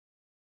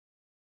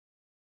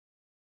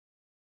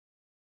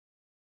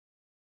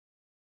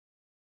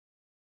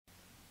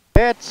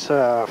It's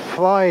a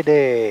fly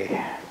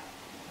day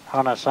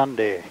on a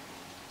Sunday.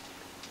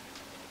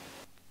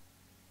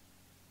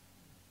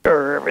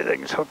 Sure,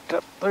 everything's hooked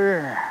up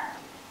there.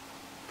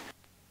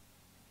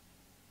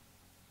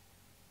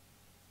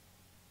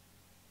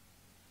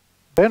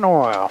 Been a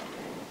while.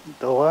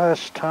 The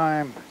last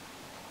time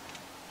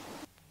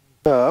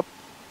up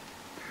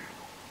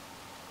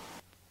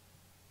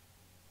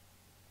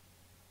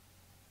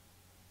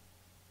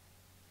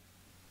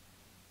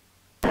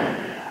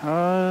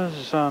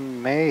was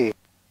on May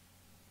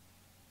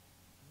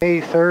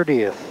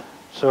 30th.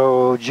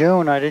 So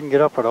June I didn't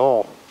get up at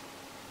all.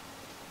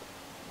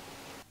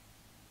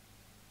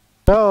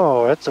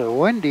 So it's a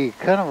windy,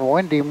 kind of a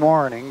windy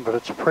morning, but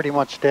it's pretty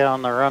much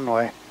down the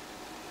runway.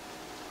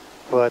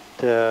 But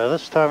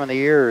this time of the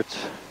year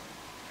it's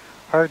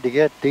hard to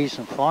get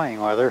decent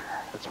flying weather.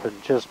 It's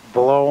been just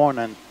blowing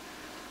and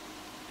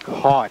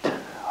hot,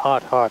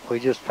 hot, hot. We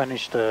just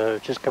finished,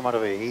 just come out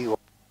of a heat wave.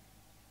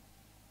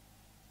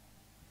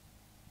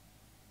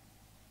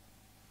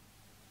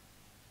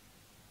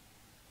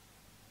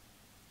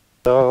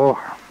 So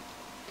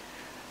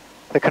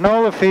the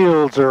canola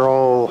fields are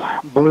all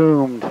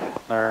bloomed.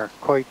 They're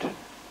quite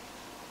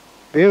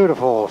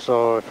beautiful.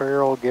 So I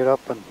figure I'll get up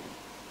and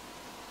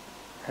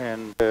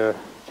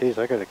geez,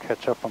 I gotta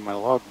catch up on my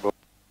logbook.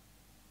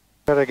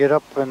 Gotta get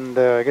up and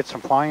get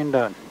some flying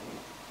done.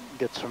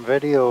 Get some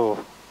video.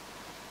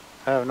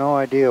 I have no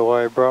idea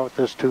why I brought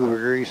this tube of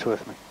grease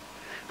with me.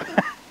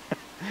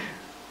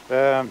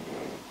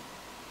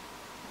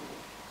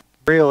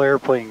 Real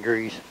airplane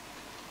grease.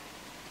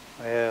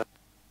 Yeah.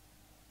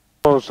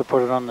 Supposed to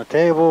put it on the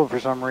table. For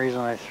some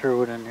reason I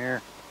threw it in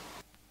here.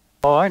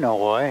 Oh, I know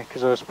why.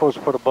 Because I was supposed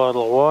to put a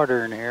bottle of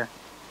water in here.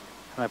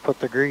 And I put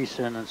the grease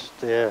in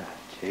instead.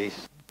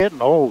 Jeez.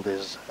 Getting old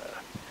is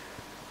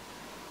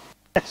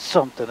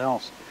something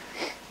else.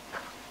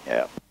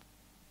 Yeah.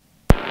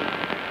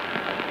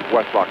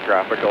 West block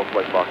traffic, Gulf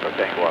West block of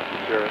Tango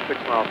Officer Sierra, 6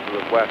 miles to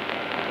the west.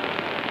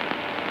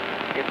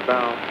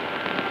 Inbound,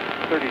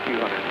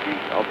 3,200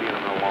 feet. I'll be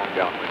on a long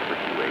downwind for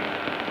 28.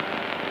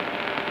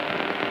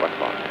 West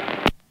block.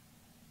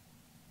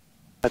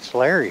 That's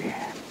Larry.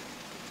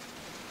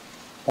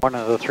 One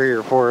of the 3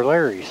 or 4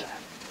 Larrys.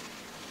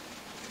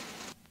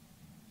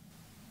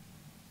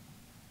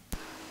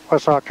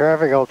 West Hawk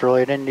traffic,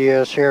 ultralight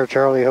India, Sierra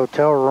Charlie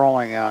Hotel,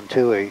 rolling on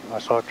 28.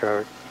 West Hawk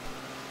traffic.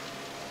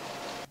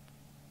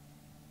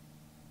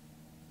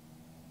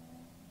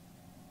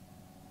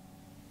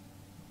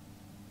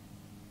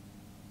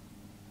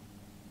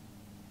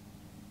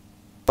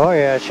 Oh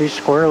yeah, she's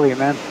squirrely,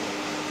 man.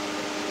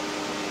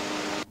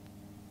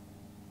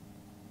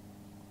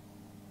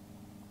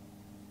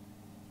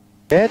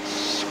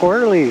 It's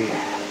squirrely.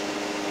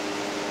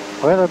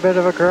 With a bit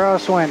of a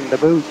crosswind to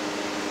boot.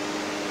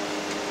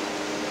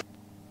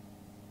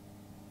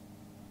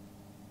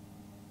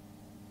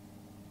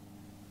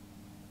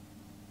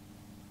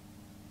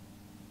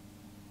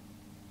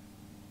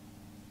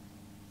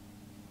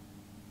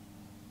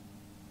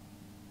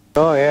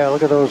 Oh yeah,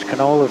 look at those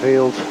canola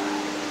fields.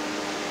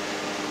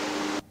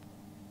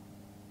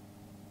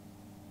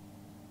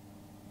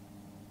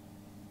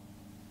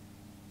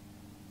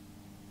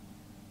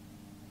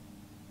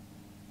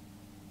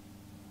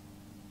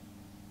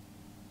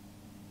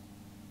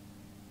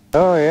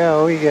 Oh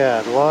yeah, we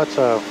got lots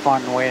of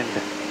fun wind.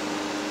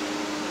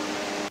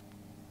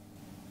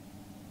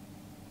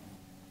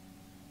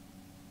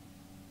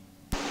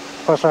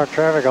 West Hawk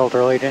traffic,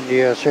 ultralight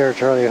India, Sierra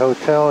Charlie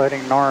Hotel,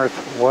 heading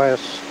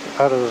northwest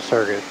out of the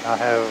circuit. I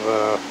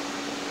have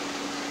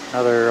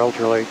another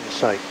ultralight in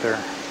sight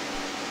there.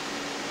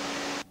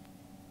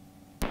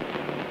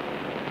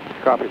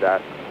 Copy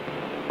that.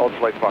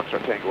 Ultralight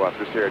Foxtrot Tango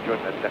Officer Sierra,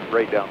 join that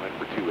right downwind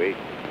for 28.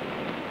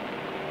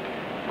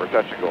 We're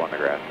touch and go on the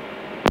grass.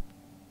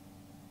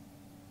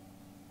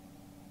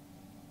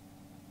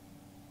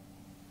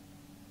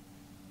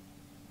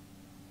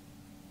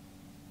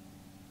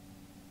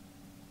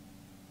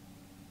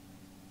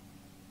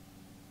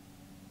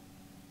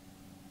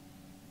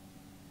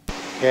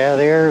 Yeah,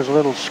 the air's a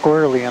little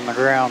squirrely on the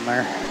ground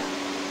there.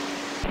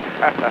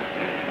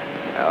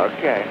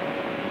 Okay,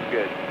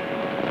 good.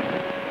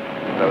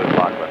 That was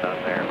Lachlan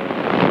down there.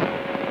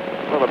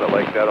 A little bit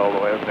like that all the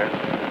way up there.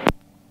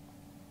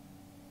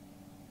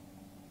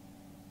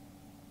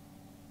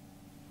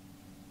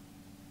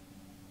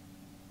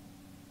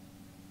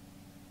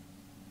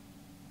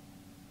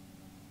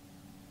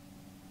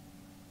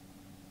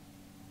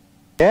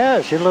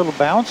 Yeah, she's a little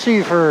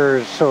bouncy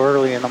for so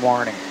early in the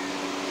morning.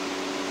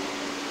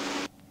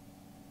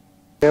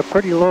 Yeah,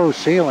 pretty low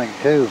ceiling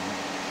too.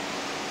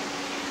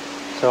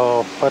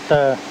 So, but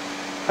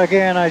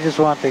again, I just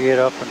want to get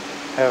up and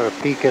have a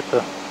peek at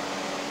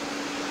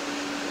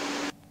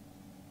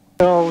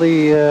all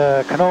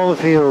the canola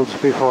fields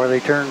before they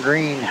turn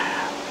green.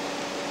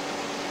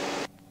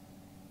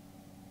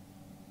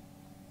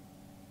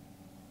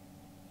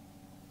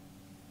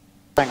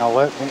 Thing will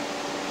let me.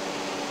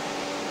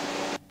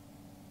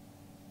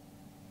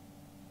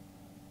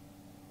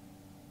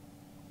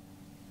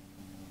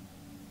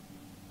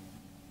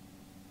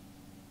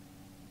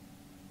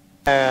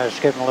 It's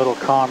getting a little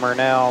calmer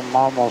now. I'm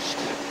almost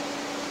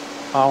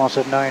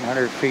at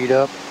 900 feet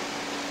up.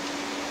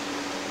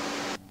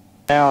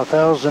 Now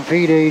 1,000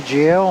 feet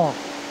AGL.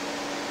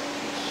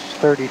 It's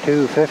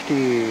 3250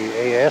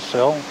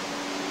 ASL.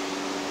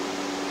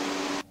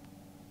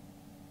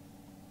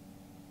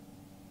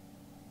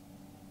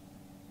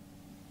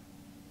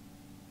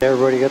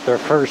 Everybody got their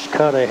first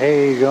cut of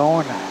hay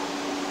going.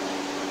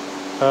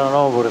 I don't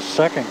know about a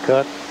second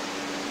cut.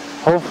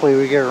 Hopefully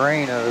we get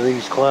rain out of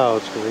these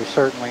clouds because we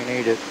certainly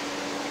need it.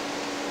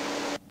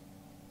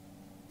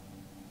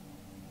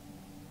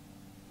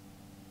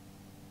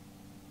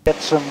 Get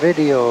some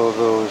video of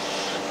those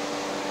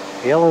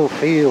yellow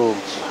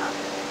fields.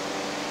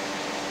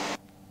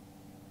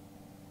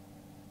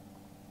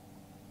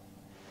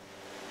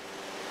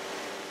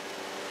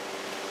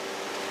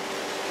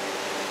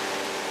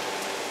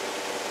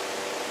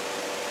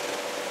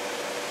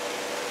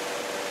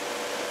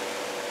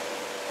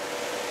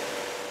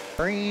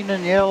 Green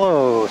and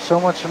yellow, so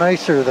much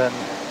nicer than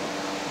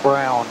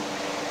brown.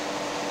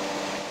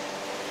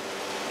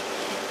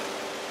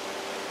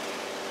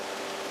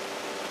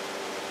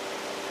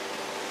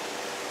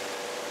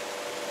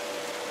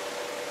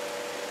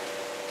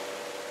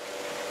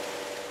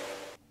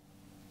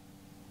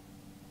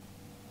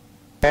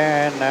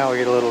 And now we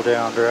get a little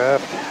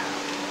downdraft.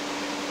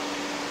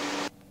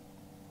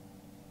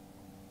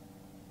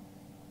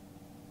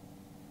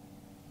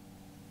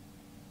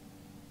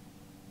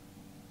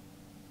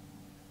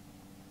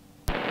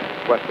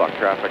 West block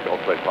traffic,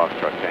 outside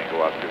Foxtrot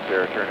Tango Oscar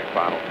Sierra, turning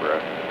final for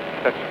us.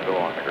 Touch and go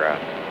on the grass.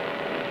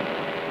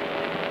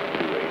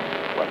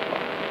 28 West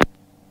block.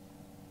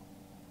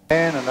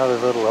 And another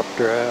little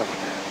updraft.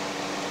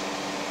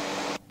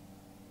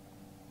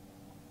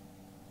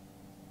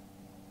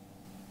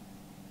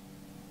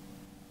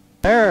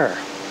 There.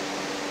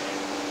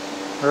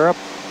 We're up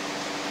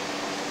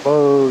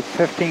about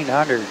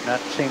 1,500, and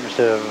that seems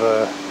to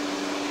have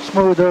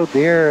smoothed out the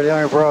air. The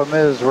only problem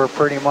is we're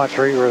pretty much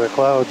right where the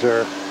clouds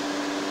are.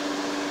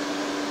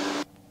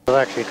 It's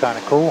actually kind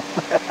of cool.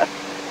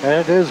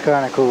 It is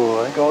kind of cool.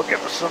 I think I'll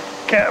give us some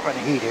cabin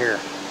heat here.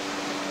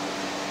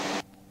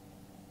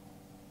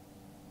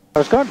 I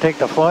was going to take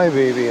the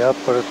Flybaby up,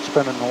 but it's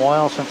been a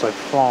while since I've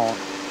flown.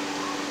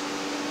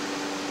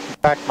 In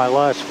fact, my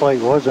last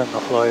flight was in the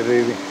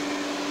Flybaby.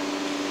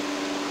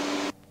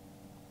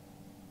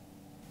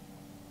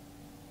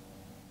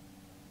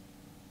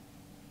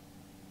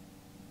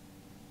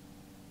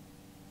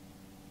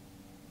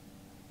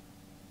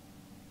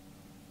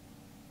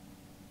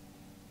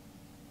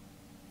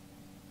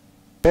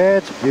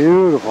 It's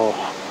beautiful.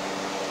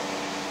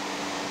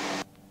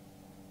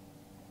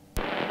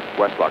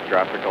 West block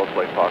traffic,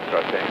 outside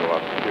Foxtrot Tango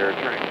Oscar Sierra,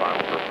 turning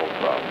final for full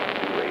stop.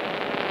 28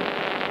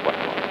 West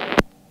block.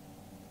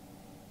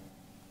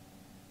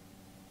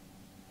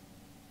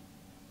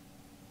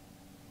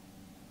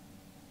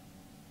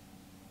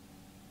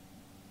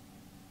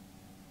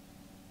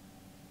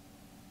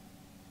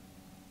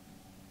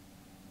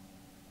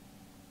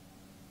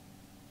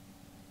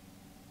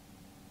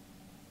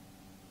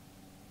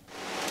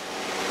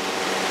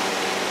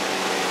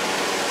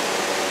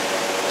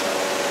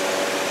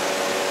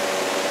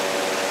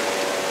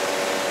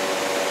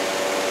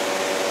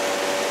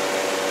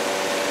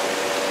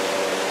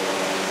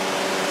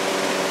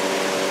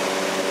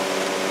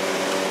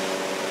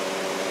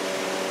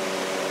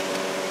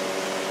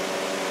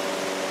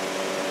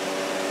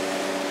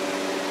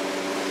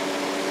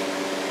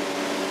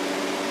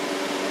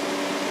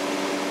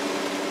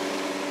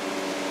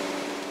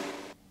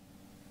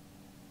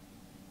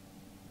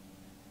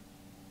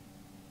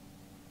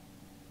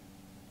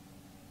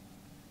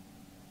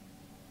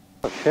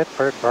 Oh shit,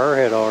 we're at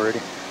Barhead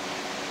already.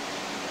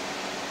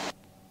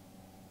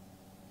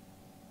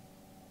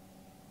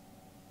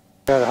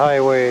 Got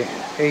Highway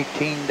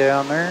 18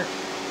 down there.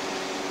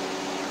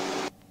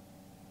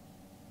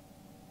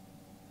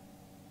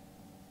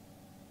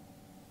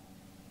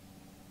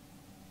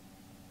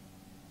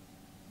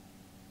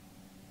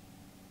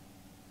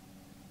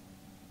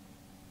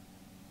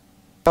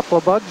 Couple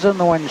of bugs in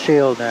the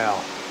windshield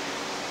now.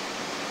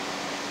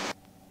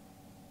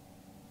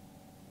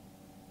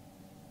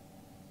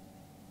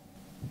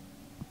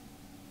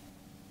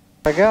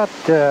 I got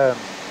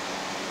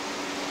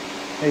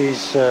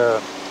these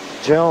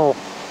gel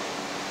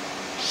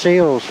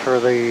seals for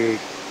the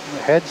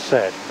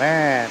headset.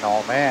 Man,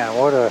 oh man,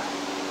 what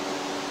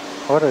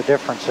a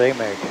difference they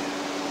make.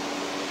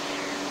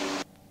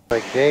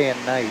 Like day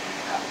and night.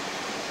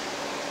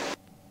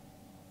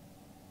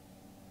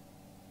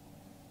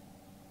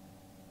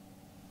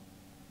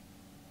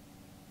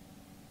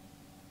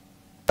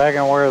 I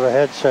can wear the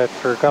headset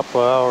for a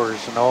couple of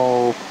hours,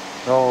 no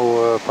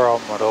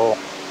problem at all.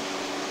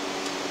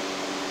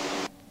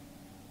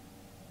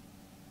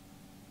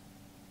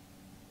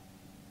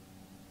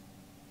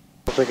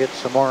 To get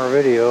some more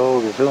video,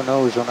 because who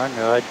knows when I'm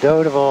gonna, I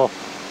doubt if I'll,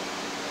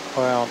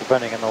 well,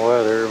 depending on the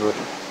weather, but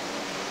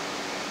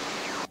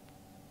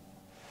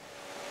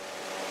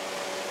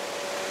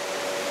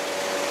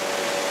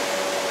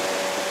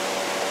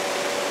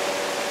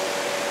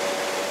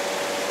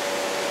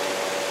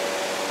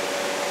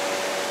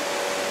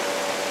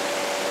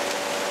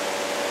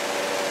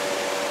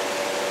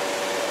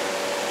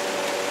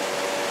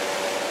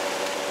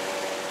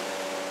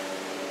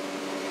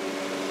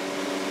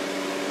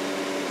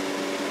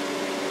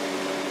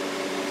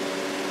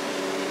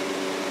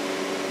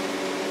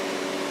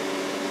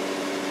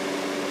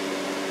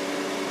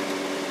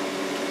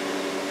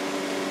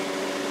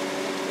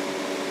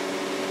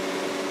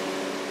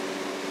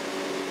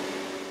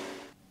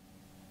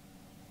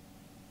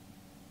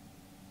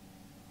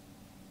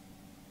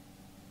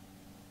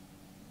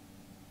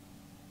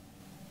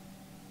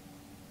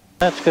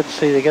That's good to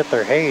see they get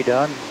their hay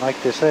done.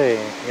 Like they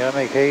say, you gotta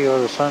make hay where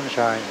the sun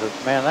shines. But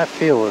man, that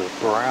field is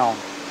brown.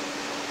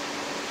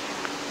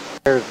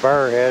 There's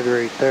Barhead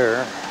right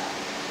there.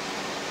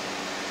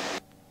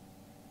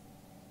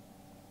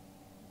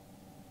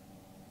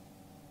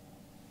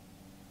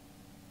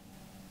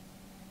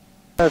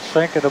 I was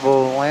thinking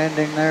about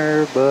landing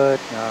there, but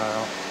I don't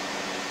know.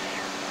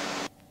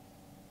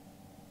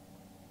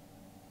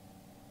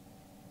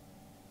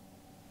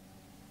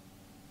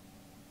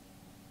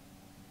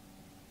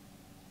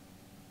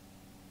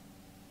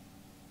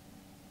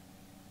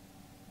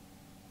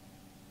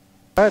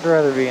 I'd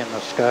rather be in the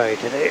sky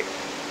today.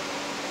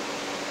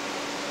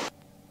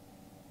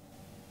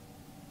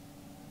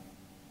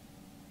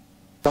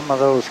 Some of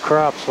those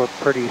crops look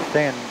pretty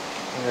thin.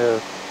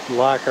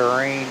 Lack of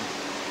rain.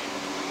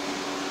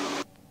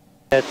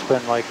 It's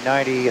been like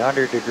 90,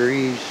 100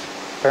 degrees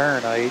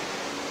Fahrenheit.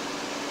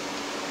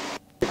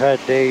 We've had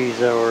days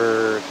that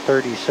were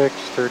 36,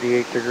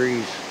 38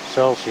 degrees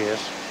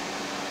Celsius.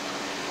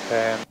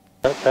 And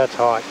that's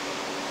hot.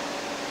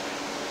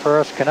 For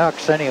us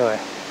Canucks anyway.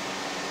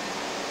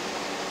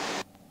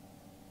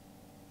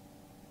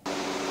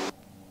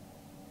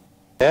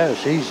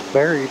 Yes, he's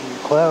buried in the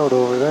cloud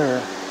over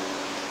there.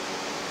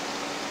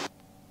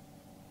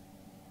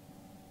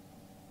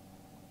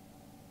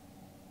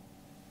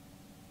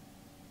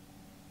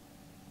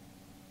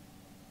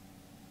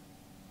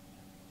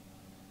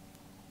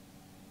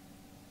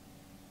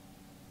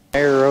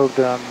 Air road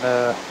on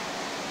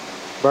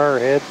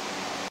Barhead.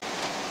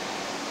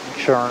 Make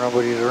sure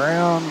nobody's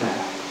around.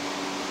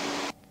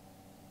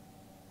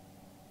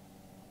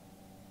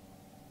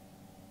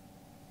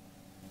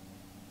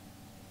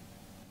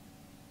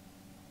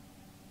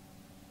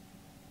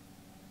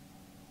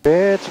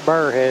 It's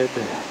Barhead.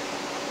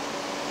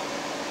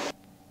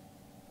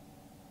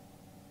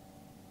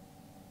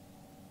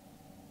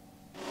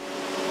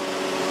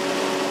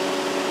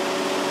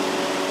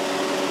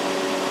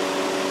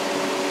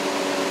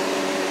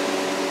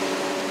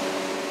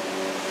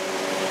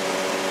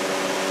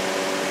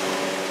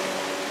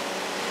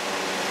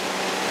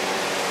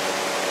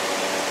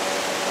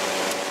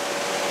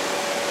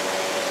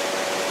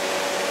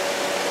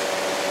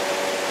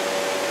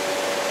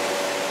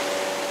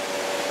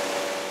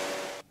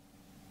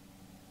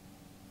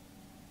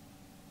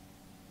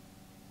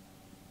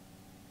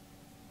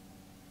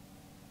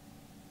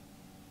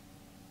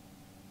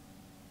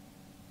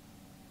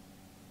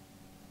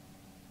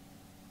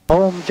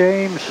 Home,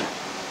 James.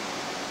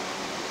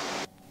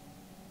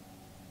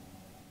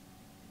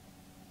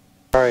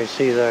 Probably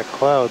see that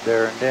cloud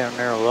there and damn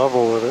near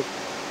level with it.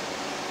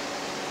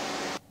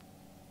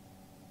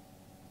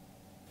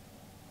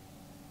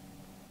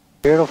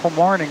 Beautiful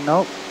morning,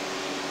 nope.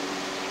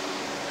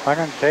 I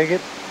can take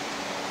it.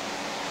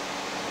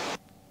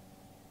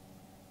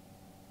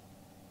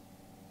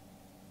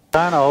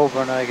 Kinda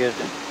hoping I could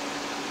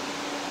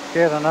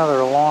get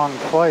another long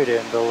flight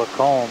into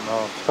Lacombe.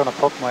 I was gonna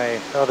put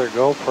my other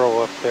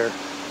GoPro up there.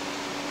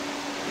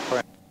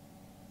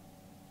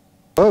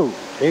 Oh,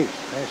 geez,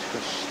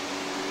 nice.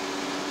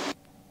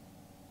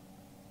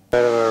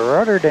 Bit of a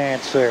rudder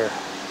dance there.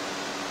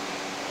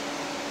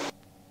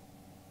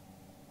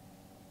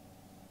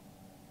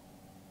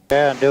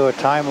 Yeah, and do a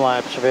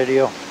time-lapse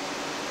video.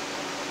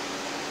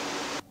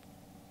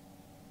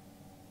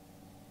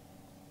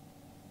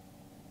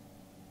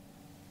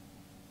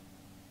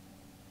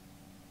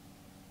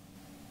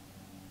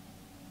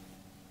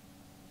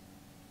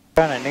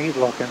 Kind of neat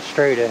looking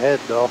straight ahead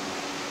though,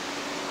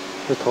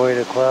 just the way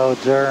the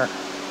clouds are.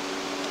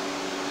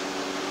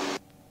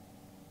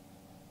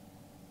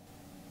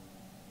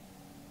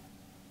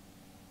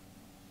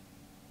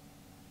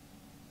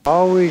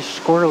 Always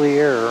squirrely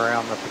air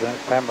around the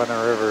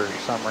Pembina River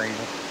for some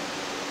reason.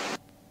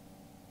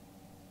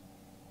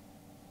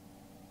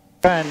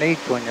 Kind of neat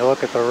when you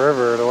look at the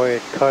river, the way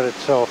it cut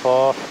itself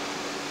off,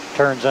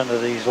 turns into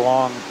these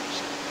long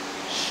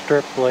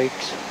strip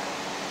lakes.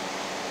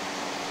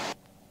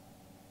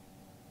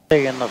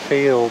 In the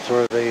fields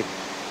where they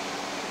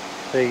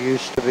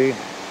used to be.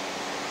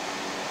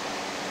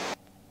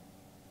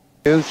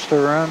 Used to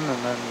run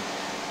and then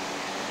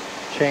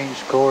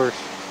changed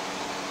course.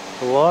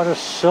 A lot of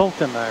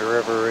silt in that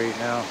river right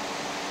now.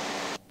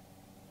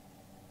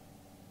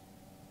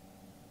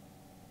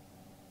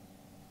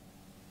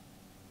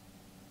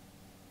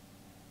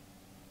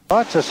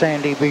 Lots of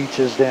sandy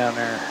beaches down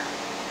there.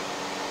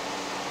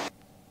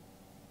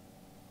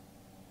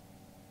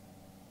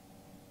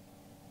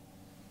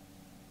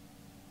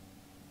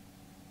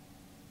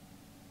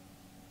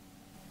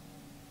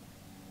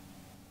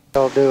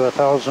 I'll do a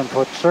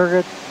 1,000-foot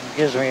circuit. It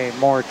gives me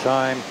more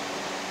time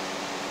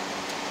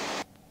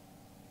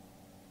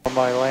on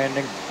my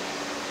landing.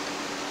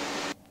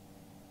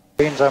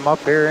 Means I'm up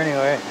here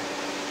anyway.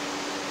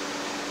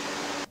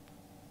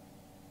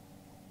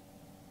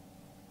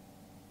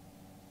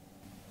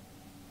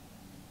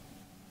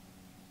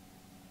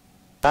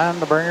 Time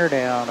to bring her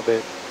down a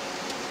bit.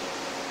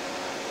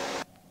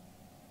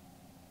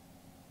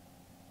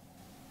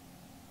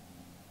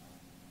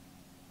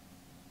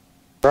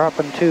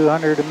 Dropping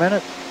 200 a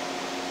minute.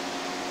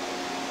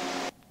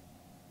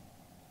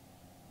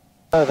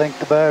 I think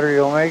the battery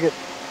will make it.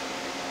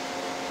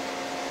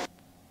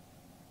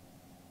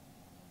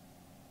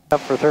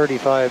 Up for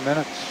 35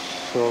 minutes,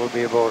 so it'll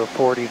be about a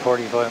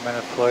 40-45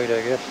 minute flight,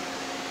 I guess.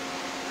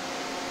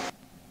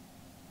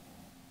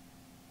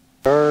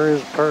 Car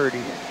is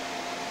purty.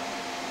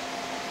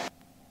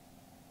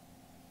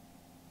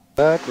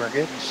 But we're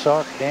getting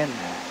socked in.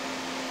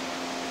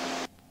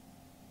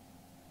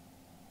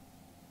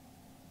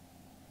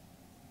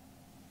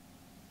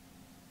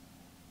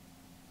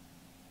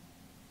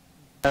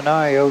 An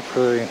eye out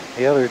for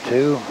the other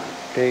two,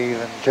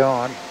 Dave and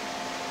John.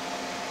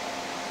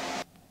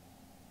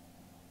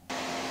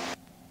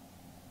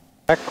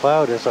 That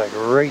cloud is like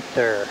right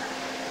there.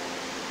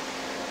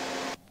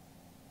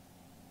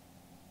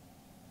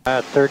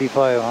 At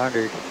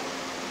 3,500.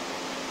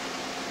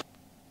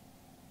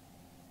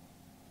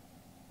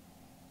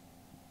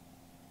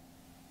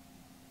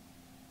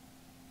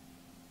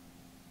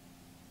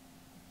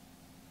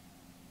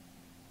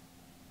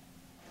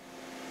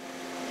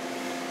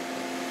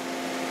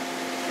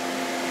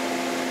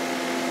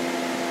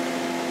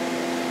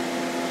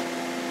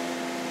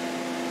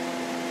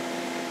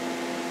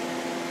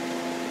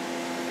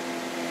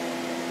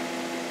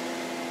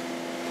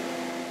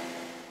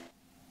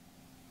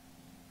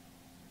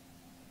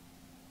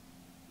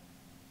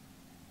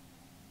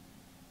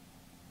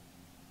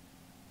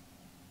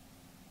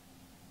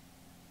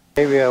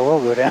 Maybe I will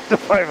go down to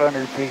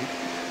 500 feet.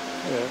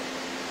 Yeah.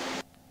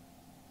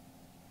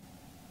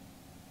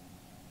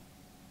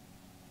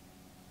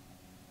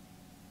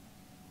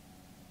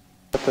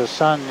 With the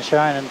sun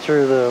shining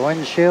through the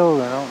windshield,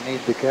 I don't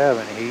need the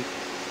cabin heat.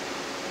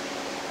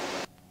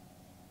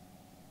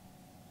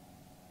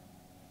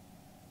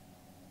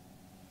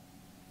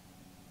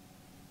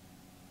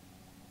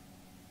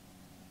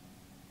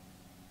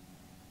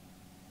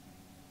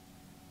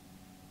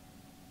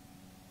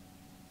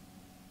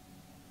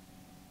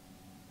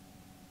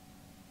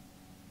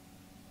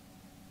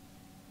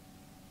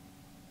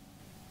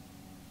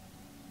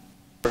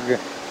 We're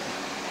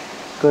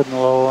good and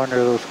low under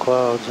those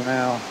clouds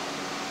now.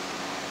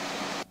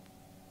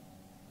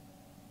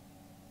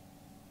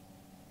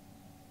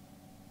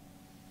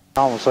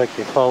 Almost like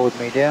they followed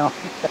me down.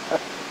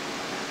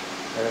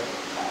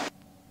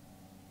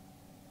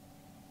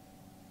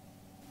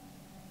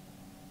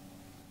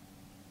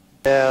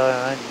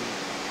 Yeah, I'm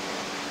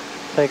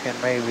thinking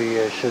maybe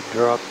I should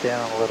drop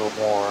down a little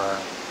more.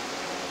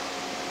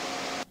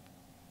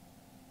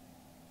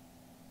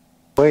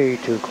 Way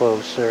too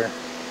close there.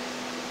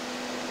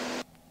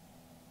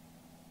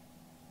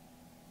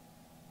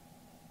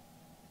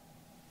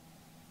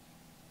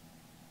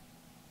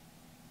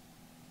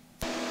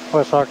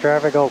 West Hawk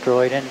traffic,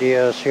 ultralight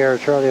India, Sierra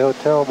Charlie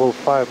Hotel, about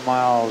 5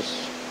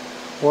 miles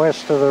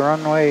west of the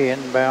runway,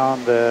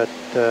 inbound at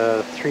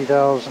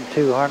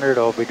 3,200.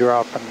 I'll be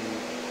dropping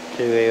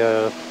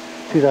to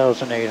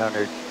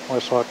 2,800,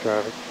 West Hawk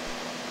traffic.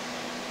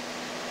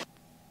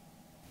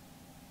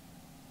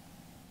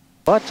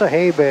 Lots of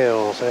hay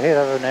bales. I hate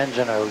having an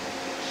engine out.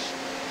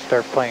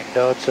 Start playing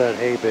duds at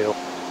hay bale.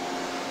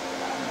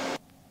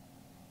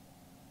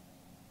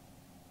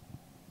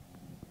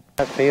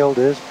 That field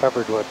is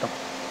peppered with them.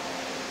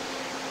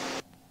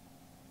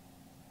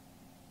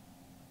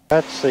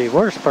 That's the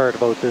worst part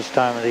about this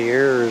time of the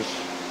year is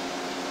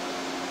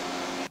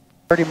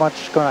pretty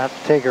much going to have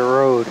to take a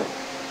road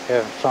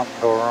if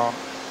something go wrong.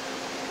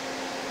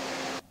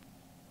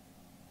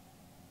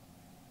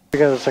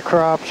 Because the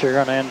crops are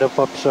going to end up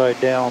upside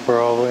down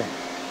probably.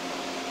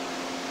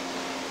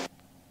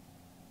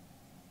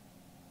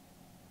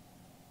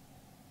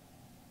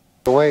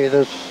 The way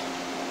this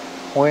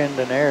wind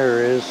and air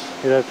is,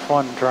 you'd have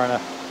fun trying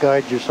to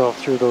guide yourself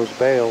through those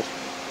bales.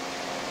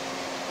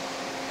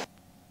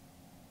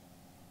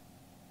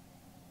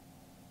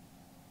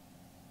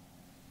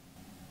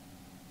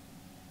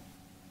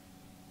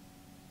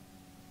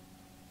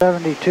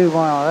 $72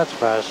 miles, that's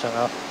fast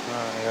enough. I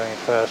don't need any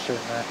faster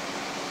than that.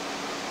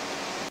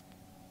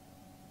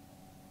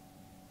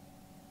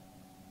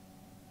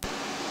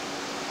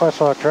 West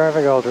Hawk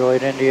traffic,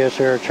 ultralight India,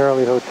 Sierra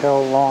Charlie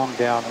Hotel, long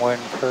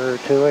downwind for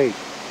 28.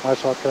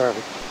 West Hawk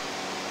traffic.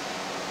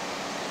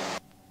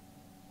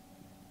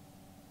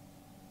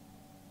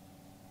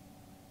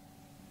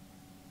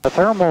 The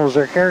thermals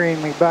are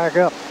carrying me back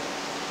up.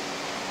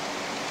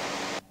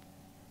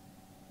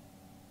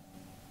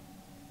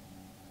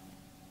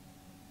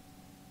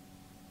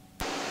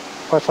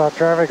 West Hawk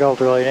traffic,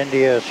 ultralight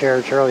India,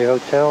 Sierra Charlie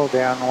Hotel,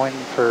 downwind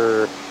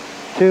for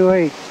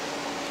 28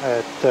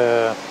 at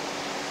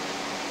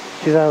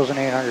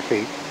 2,800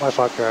 feet, West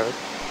Hawk traffic.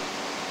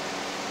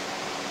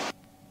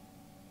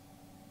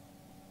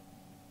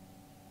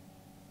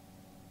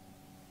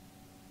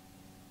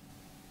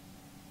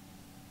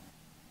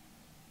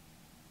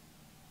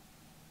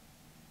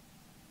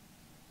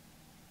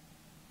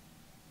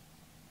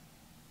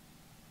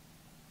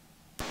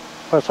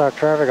 West Hawk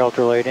traffic,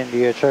 ultralight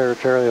India, Sierra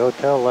Charlie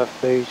Hotel,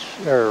 left base,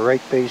 or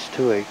right base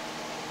 28.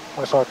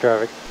 West Hawk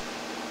traffic.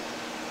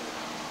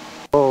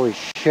 Holy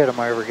shit, am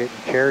I ever getting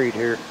carried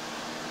here?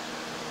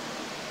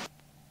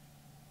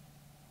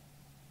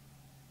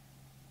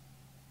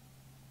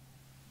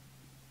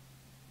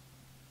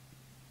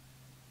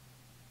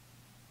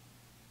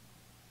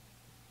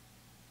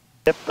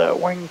 Dip that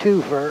wing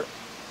too far.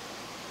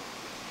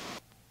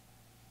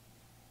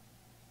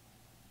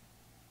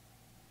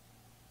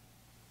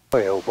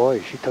 Boy, oh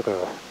boy, she took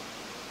a...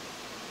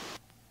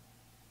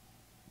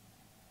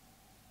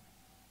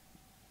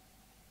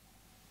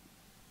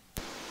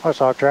 West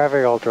Hawk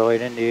traffic, ultralight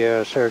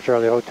India, Sarah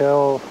Charlie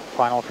Hotel,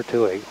 final for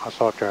 28, West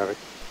Hawk traffic.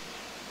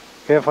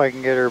 If I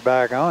can get her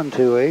back on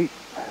 28.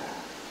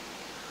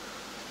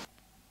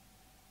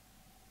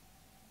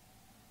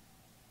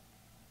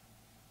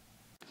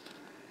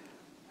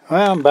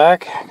 Well, I'm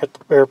back. Got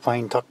the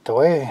airplane tucked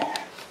away.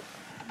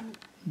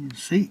 You can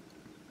see.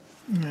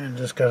 I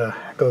just gotta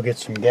go get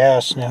some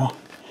gas now.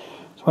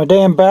 So my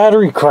damn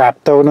battery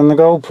crapped out on the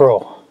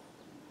GoPro.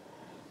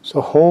 So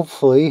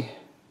hopefully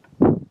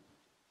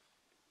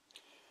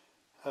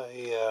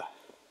I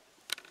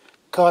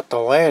caught the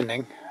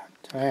landing.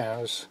 Man,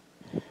 I was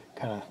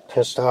kind of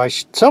pissed off.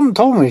 Someone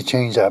told me to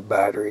change that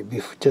battery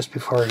just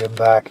before I get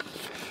back.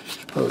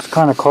 It was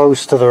kind of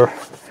close to the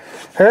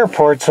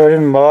airport, so I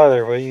didn't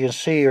bother. But you can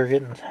see you're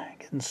getting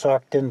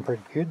sucked in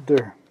pretty good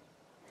there.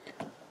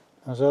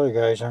 Those other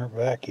guys aren't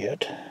back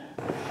yet.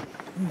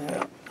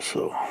 Yeah,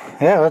 so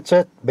yeah, that's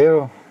it.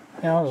 You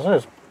know, it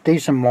was a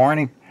decent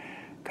morning.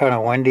 Kind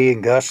of windy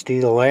and gusty.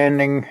 The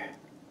landing.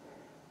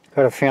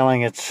 Got a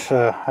feeling it's.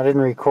 I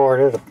didn't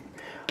record it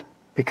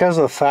because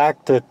of the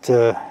fact that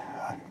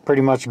I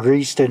pretty much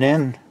greased it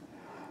in.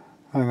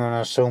 I'm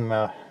gonna assume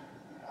I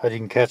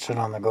didn't catch it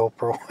on the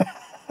GoPro.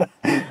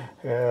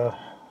 Yeah.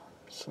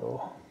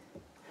 So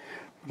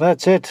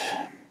that's it.